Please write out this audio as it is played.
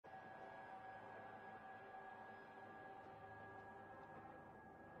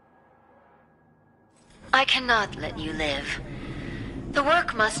I cannot let you live. The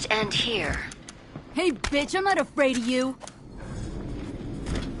work must end here. Hey, bitch, I'm not afraid of you.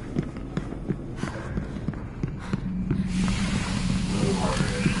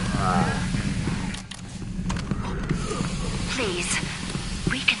 Please,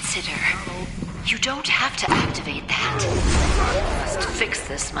 reconsider. You don't have to activate that. I must fix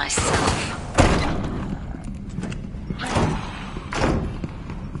this myself.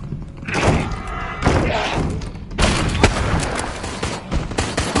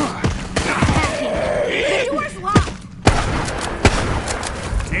 The door's locked!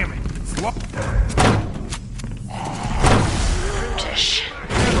 Damn it, it's locked. Brutish.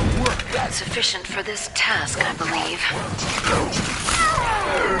 Sufficient for this task, I believe.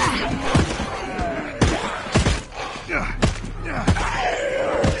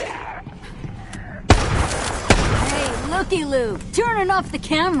 Hey, looky-loo, turning off the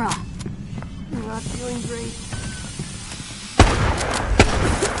camera. I'm not feeling great.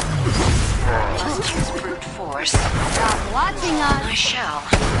 Must use brute force. Stop watching us. I shall.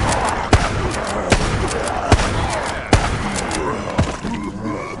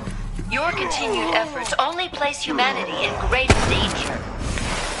 Your continued efforts only place humanity in greater danger.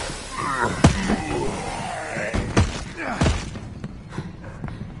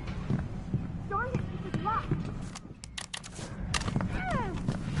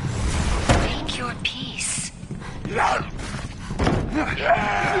 Make your peace.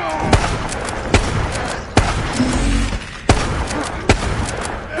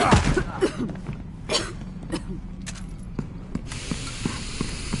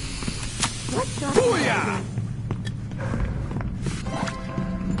 Booyah!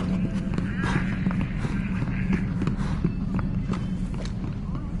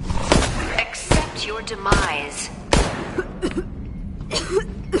 Accept your demise.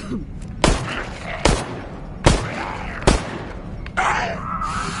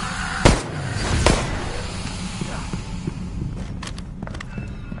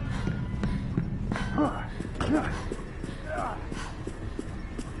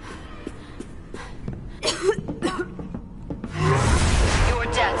 Your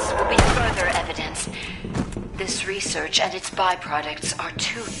deaths will be further evidence. This research and its byproducts are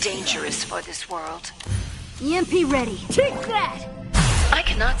too dangerous for this world. EMP ready. Take that! I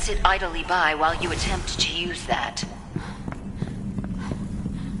cannot sit idly by while you attempt to use that.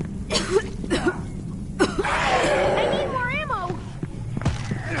 I need more ammo!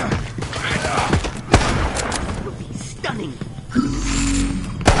 Stunning.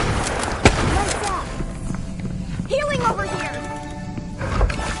 Lights out. Healing over here!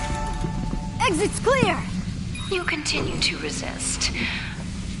 Exit's clear! You continue to resist,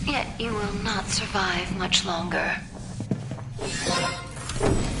 yet you will not survive much longer.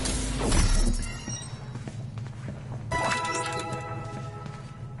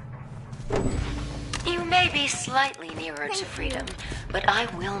 You may be slightly nearer to freedom, but I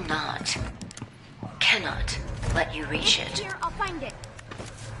will not, cannot let you reach it. Here, I'll find it.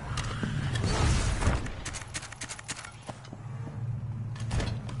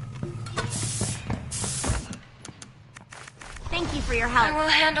 Thank you for your help. I will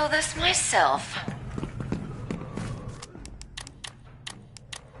handle this myself.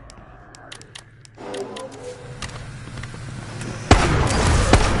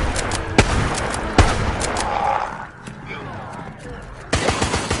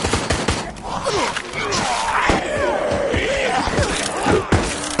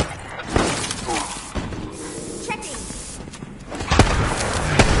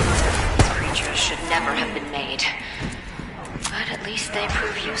 They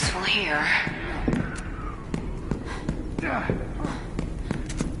prove useful here.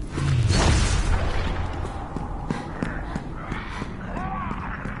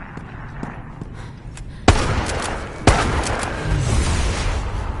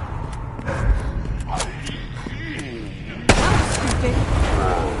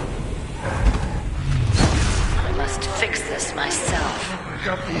 I must fix this myself.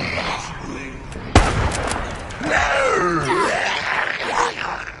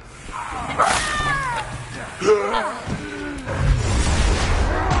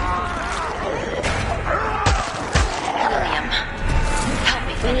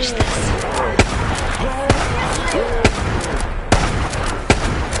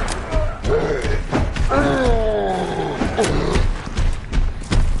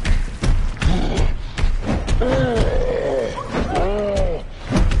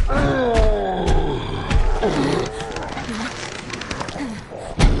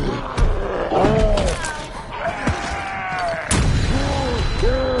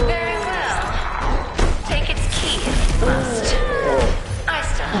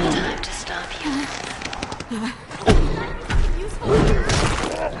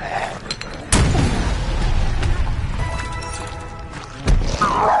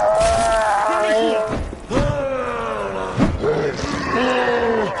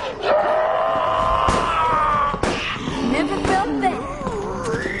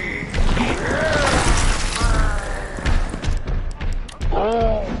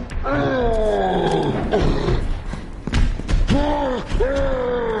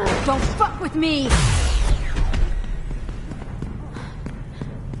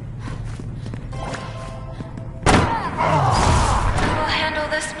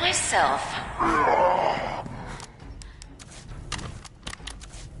 myself.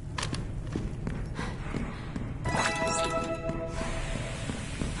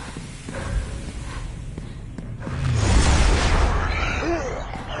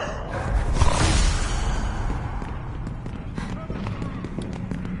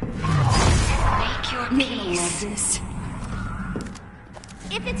 Make your peace.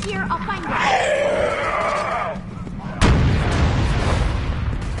 If it's here, I'll find it.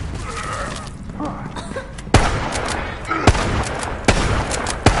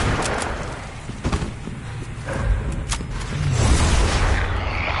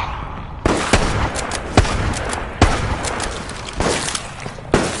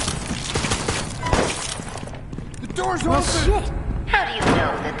 The door's Well, open! shit! How do you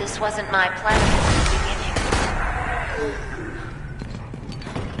know that this wasn't my plan from the beginning?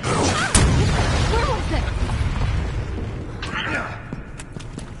 Where was it?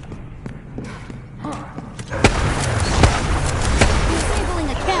 Disabling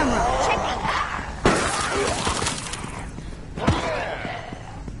a camera.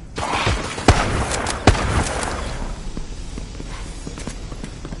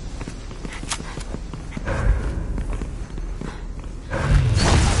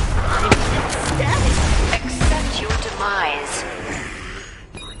 Accept your demise.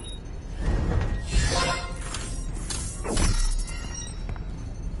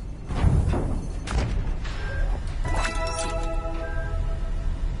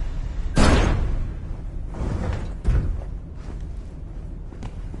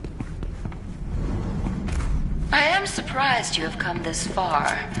 I am surprised you have come this far.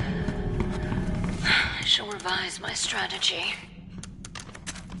 I shall revise my strategy.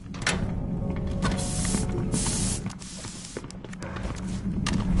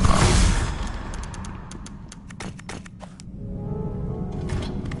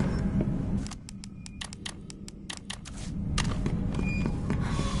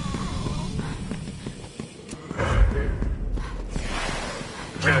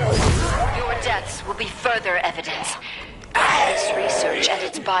 Your deaths will be further evidence. This research and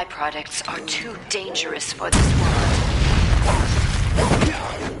its byproducts are too dangerous for this world.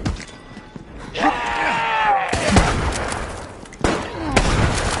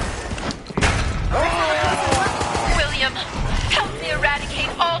 William, help me eradicate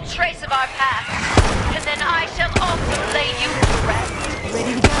all trace of our past, and then I shall also lay you to rest.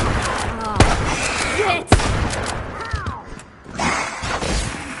 Ready to go. Oh, shit!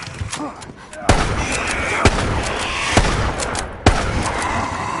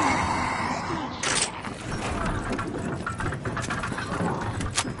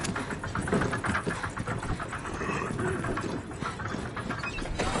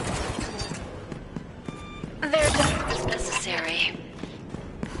 Their death was necessary.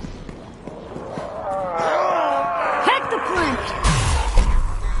 Hack the plank!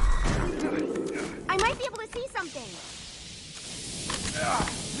 I might be able to see something.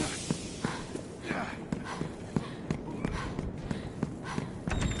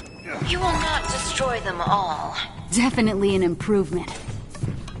 You will not destroy them all. Definitely an improvement.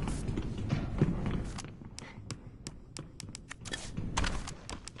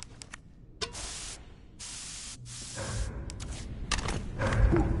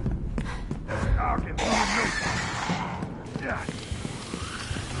 I'll get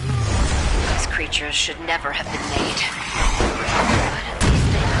These creatures should never have been made. But at least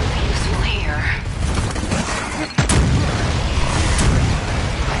they prove useful here.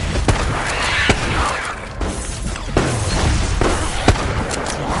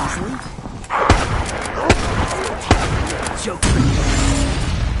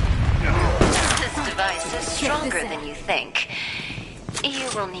 This device is stronger than you think. You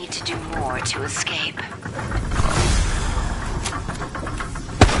will need to do more to escape.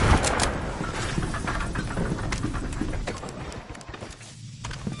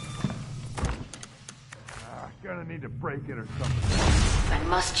 Gonna need to break it or something. I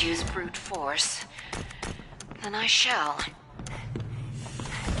must use brute force. Then I shall.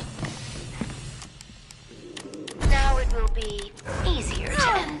 Now it will be easier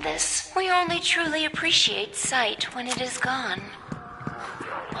to end this. We only truly appreciate sight when it is gone.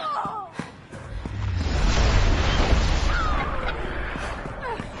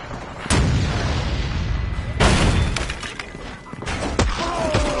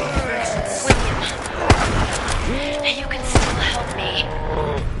 William, you can still help me.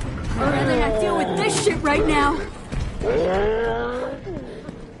 I'd rather not deal with this shit right now.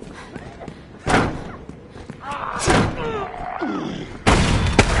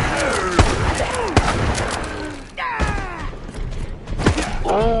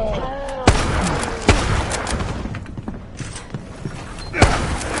 Oh!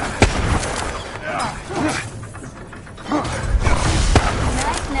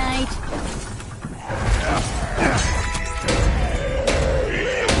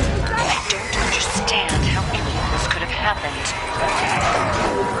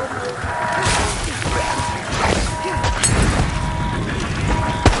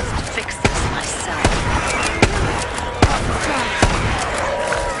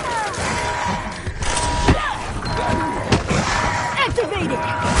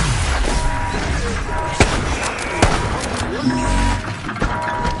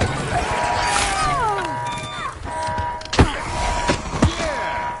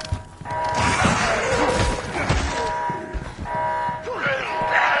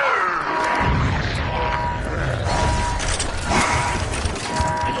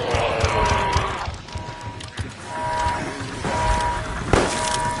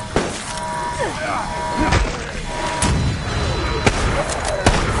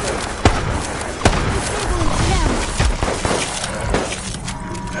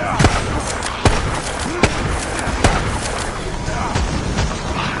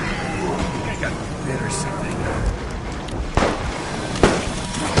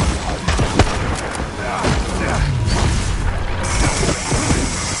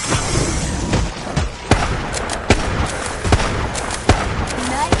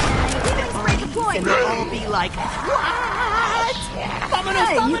 be like, what? Vámonos,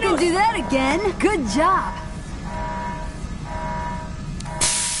 Hey, you vámonos. can do that again. Good job.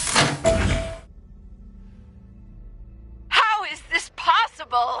 How is this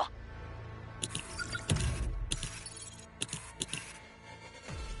possible?